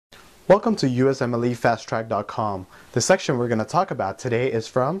Welcome to USMLEFasttrack.com. The section we're going to talk about today is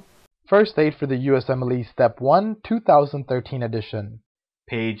from First Aid for the USMLE Step 1, 2013 edition.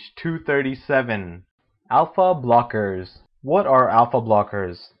 Page 237. Alpha blockers. What are alpha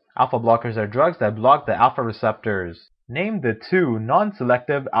blockers? Alpha blockers are drugs that block the alpha receptors. Name the two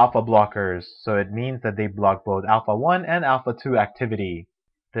non-selective alpha blockers, so it means that they block both alpha 1 and alpha 2 activity.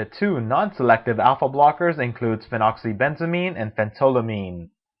 The two non-selective alpha blockers include Phenoxybenzamine and Phentolamine.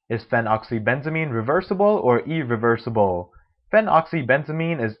 Is Phenoxybenzamine reversible or irreversible?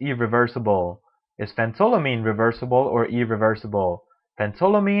 Phenoxybenzamine is irreversible. Is Phentolamine reversible or irreversible?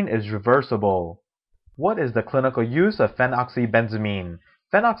 Phentolamine is reversible. What is the clinical use of Phenoxybenzamine?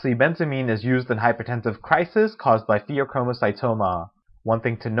 Phenoxybenzamine is used in hypertensive crisis caused by pheochromocytoma. One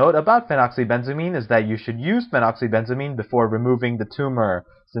thing to note about Phenoxybenzamine is that you should use Phenoxybenzamine before removing the tumor,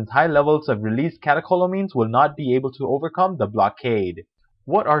 since high levels of released catecholamines will not be able to overcome the blockade.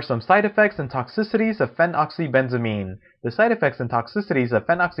 What are some side effects and toxicities of Phenoxybenzamine? The side effects and toxicities of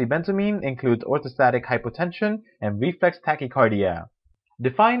Phenoxybenzamine include orthostatic hypotension and reflex tachycardia.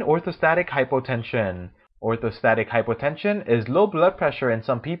 Define orthostatic hypotension. Orthostatic hypotension is low blood pressure in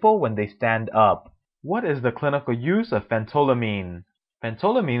some people when they stand up. What is the clinical use of Phentolamine?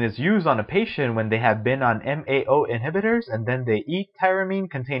 Phentolamine is used on a patient when they have been on MAO inhibitors and then they eat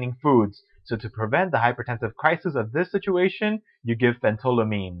tyramine-containing foods. So to prevent the hypertensive crisis of this situation, you give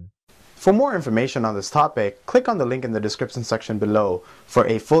Phentolamine. For more information on this topic, click on the link in the description section below. For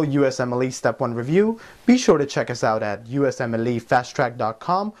a full USMLE Step 1 review, be sure to check us out at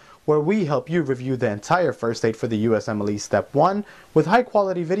USMLEFasttrack.com, where we help you review the entire first aid for the USMLE Step 1 with high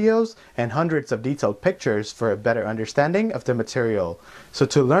quality videos and hundreds of detailed pictures for a better understanding of the material. So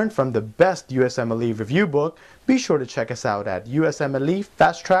to learn from the best USMLE review book, be sure to check us out at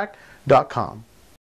USMLEFasttrack.com.